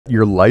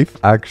your life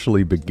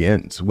actually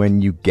begins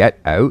when you get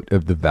out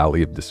of the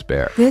valley of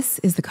despair. This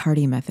is the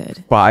Carty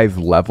Method. 5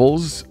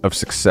 levels of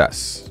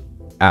success.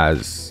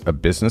 As a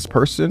business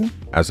person,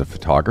 as a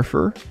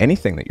photographer,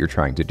 anything that you're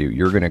trying to do,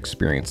 you're going to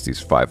experience these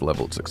 5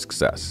 levels of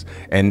success.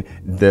 And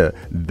the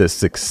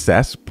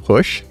success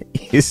push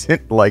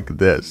isn't like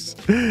this.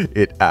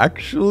 It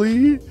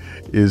actually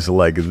is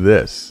like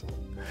this.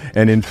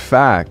 And in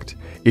fact,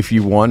 if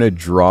you want to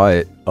draw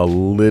it a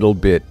little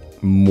bit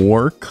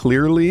more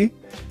clearly,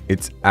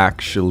 it's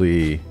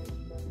actually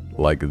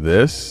like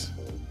this,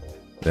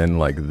 then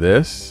like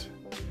this,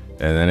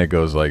 and then it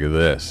goes like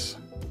this.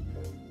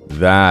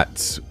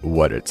 That's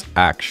what it's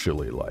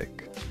actually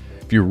like.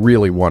 If you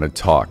really want to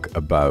talk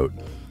about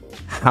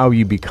how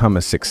you become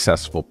a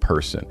successful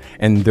person,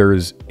 and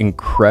there's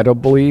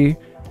incredibly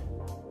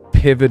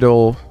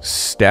pivotal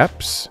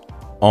steps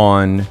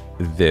on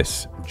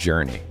this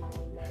journey.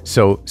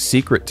 So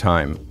secret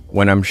time,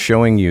 when I'm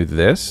showing you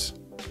this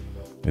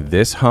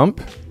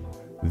hump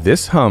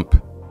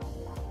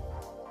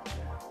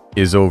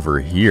is over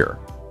here.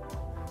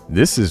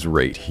 This is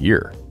right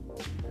here.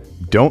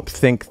 Don't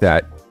think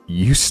that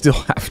you still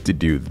have to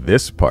do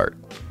this part.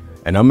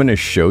 And I'm going to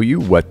show you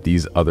what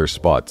these other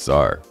spots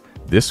are.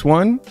 This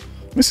one,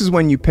 this is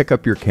when you pick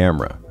up your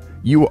camera.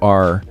 You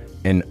are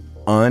an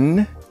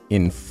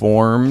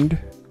uninformed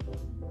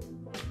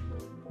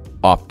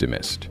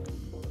optimist.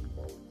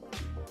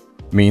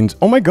 Means,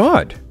 oh my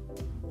God,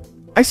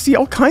 I see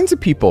all kinds of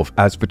people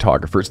as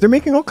photographers. They're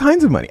making all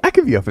kinds of money. I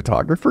could be a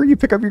photographer. You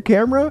pick up your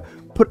camera,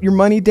 put your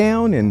money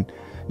down, and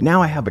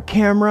now I have a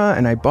camera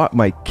and I bought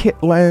my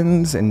kit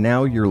lens, and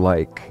now you're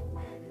like,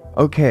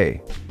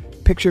 okay,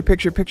 picture.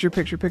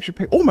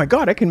 Oh my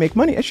God, I can make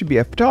money. I should be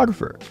a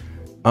photographer.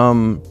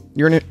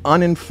 You're an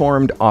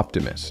uninformed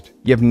optimist.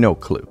 You have no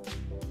clue.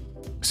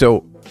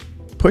 So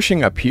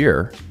pushing up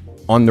here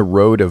on the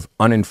road of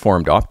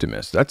uninformed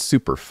optimists, that's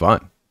super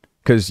fun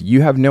because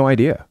you have no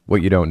idea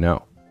what you don't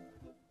know.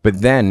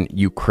 But then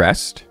you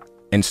crest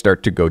and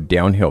start to go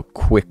downhill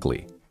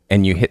quickly,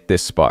 and you hit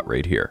this spot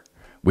right here,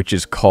 which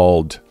is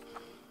called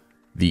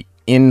the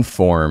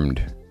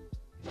informed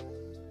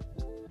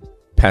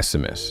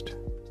pessimist.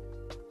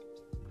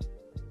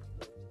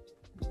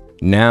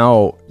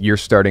 Now you're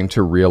starting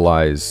to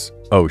realize,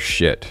 oh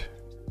shit,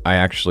 I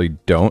actually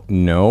don't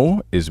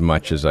know as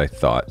much as I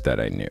thought that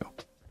I knew.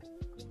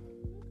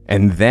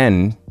 And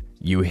then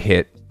you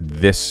hit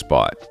this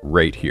spot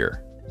right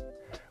here,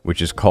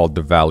 which is called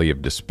the Valley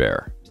of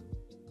Despair.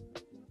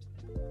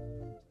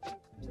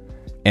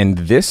 And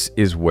this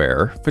is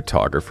where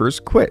photographers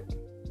quit.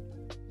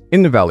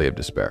 In the Valley of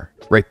Despair,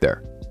 right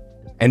there.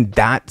 And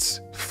that's,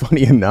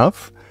 funny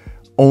enough,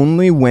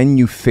 only when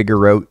you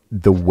figure out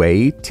the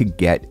way to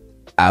get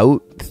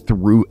out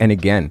through. And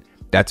again,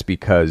 that's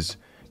because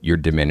you're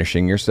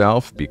diminishing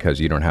yourself, because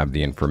you don't have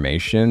the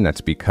information.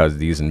 That's because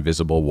these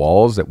invisible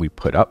walls that we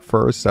put up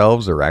for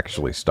ourselves are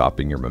actually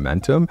stopping your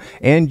momentum,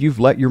 and you've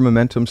let your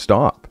momentum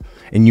stop.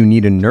 And you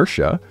need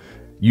inertia.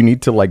 You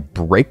need to like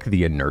break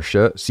the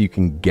inertia so you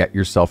can get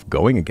yourself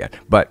going again.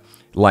 But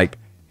like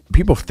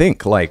people think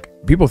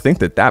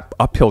that that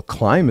uphill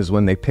climb is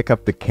when they pick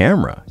up the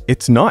camera.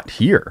 It's not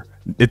here.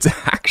 It's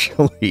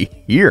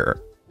actually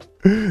here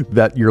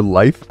that your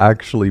life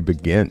actually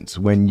begins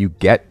when you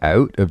get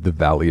out of the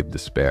valley of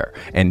despair.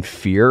 And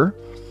fear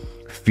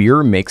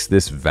makes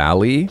this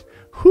valley,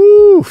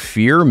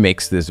 fear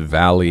makes this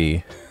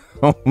valley,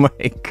 oh my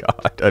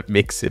God, it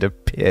makes it a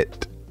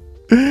pit.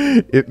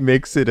 It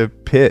makes it a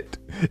pit.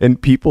 And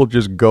people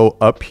just go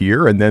up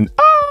here and then,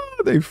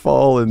 they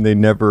fall and they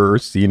never are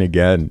seen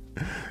again.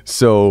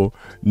 So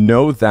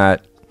know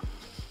that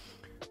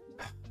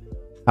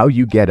how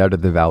you get out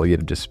of the valley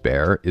of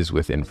despair is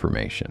with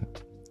information.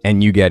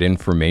 And you get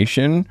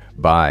information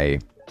by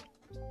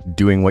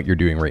doing what you're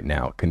doing right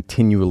now,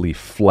 continually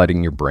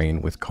flooding your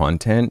brain with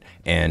content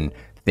and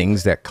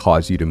things that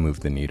cause you to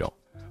move the needle.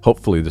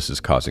 Hopefully this is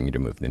causing you to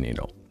move the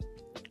needle.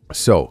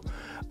 So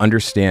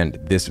understand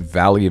this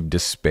valley of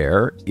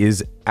despair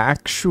is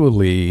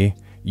actually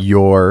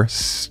your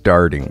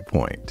starting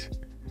point,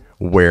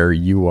 where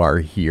you are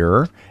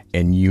here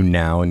and you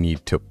now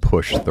need to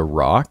push the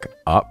rock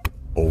up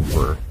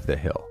over the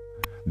hill.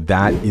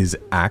 That is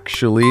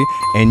actually,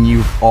 and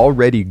you've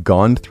already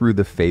gone through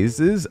the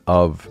phases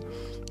of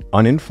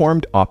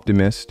uninformed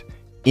optimist,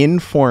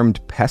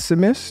 informed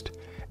pessimist,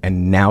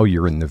 and now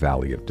you're in the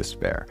valley of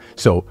despair.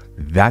 So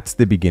that's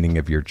the beginning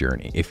of your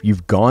journey. If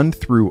you've gone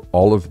through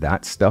all of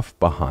that stuff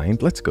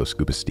behind, let's go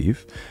Scuba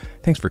Steve.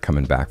 Thanks for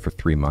coming back for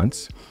 3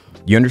 months.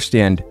 You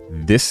understand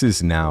this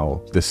is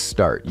now the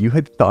start. You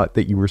had thought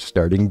that you were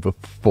starting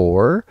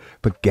before,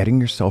 but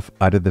getting yourself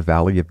out of the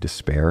valley of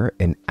despair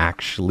and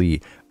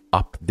actually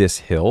up this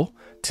hill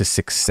to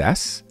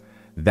success,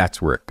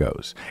 that's where it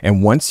goes.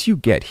 And once you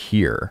get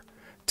here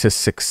to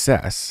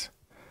success,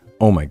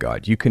 oh my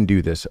God, you can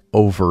do this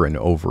over and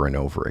over and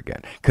over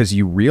again, because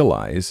you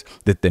realize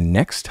that the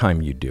next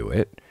time you do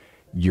it,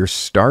 your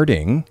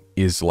starting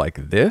is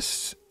like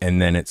this,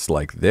 and then it's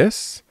like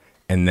this,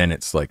 and then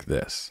it's like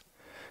this.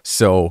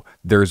 So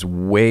there's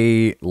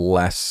way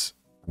less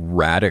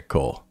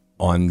radical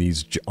on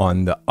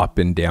the up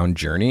and down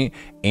journey,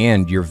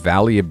 and your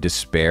valley of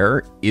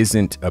despair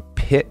isn't a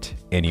pit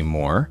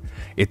anymore.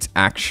 It's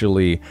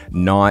actually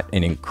not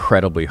an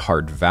incredibly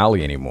hard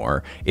valley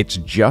anymore. It's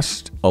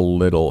just a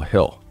little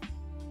hill.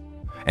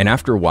 And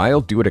after a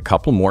while, do it a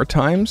couple more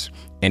times,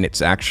 and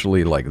it's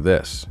actually like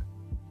this,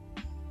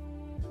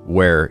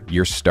 where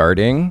you're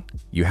starting,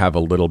 you have a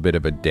little bit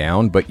of a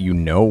down, but you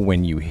know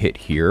when you hit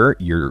here,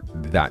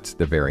 that's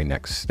the very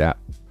next step.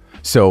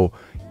 So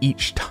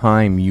each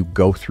time you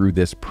go through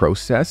this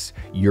process,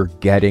 you're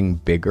getting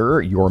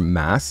bigger, your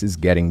mass is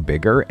getting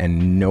bigger,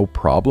 and no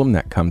problem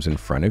that comes in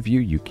front of you,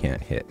 you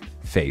can't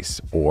face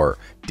or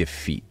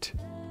defeat.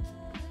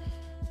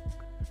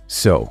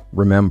 So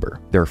remember,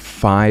 there are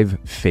 5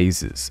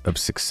 phases of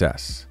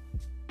success.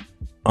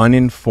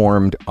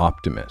 Uninformed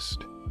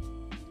optimist,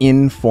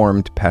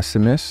 informed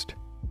pessimist,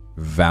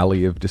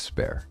 valley of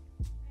despair.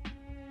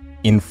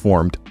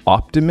 Informed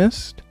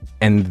optimist,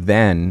 and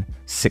then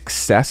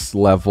success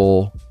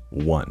level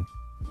 1.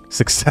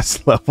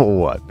 Success level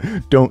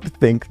 1. Don't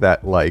think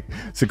that like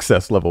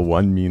success level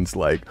 1 means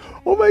like,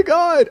 oh my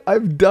God,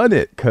 I've done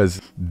it.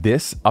 Because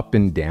this up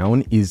and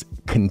down is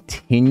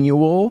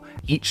continual.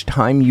 Each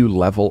time you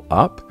level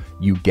up,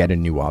 you get a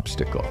new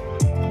obstacle.